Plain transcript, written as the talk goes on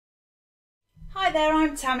Hi there,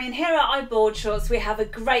 I'm Tammy and here at iboardshorts we have a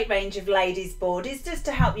great range of ladies boardies. Just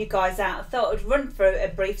to help you guys out, I thought I'd run through a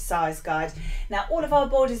brief size guide. Now all of our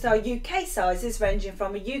boardies are UK sizes ranging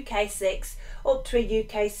from a UK 6 up to a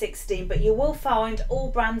UK 16, but you will find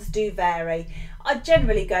all brands do vary. I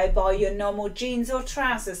generally go by your normal jeans or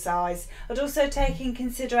trouser size. I'd also take in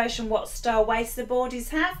consideration what style waist the boardies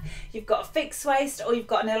have. You've got a fixed waist or you've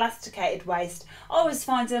got an elasticated waist. I always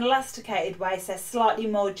find an elasticated waist they're slightly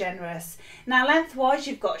more generous. Now lengthwise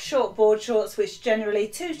you've got short board shorts which generally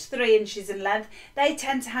 2 to 3 inches in length. They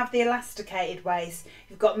tend to have the elasticated waist.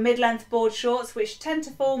 You've got mid-length board shorts which tend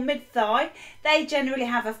to fall mid-thigh. They generally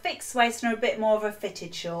have a fixed waist and are a bit more of a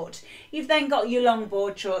fitted short. You've then got your long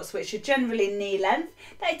board shorts which are generally knee length.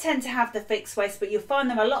 They tend to have the fixed waist, but you'll find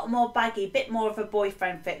them a lot more baggy, bit more of a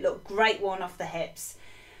boyfriend fit, look great worn off the hips.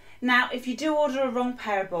 Now if you do order a wrong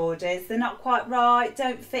pair of boardies, they're not quite right,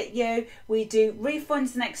 don't fit you, we do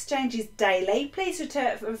refunds and exchanges daily. Please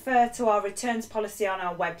refer to our returns policy on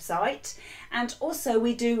our website, and also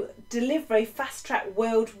we do delivery fast track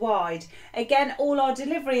worldwide. Again, all our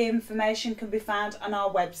delivery information can be found on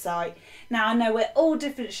our website. Now I know we're all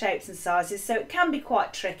different shapes and sizes, so it can be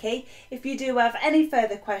quite tricky. If you do have any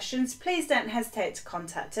further questions, please don't hesitate to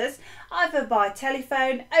contact us either by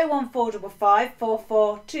telephone 01455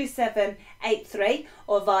 442783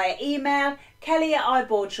 or via email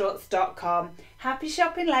kelly@iboardshorts.com. Happy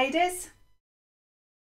shopping, ladies!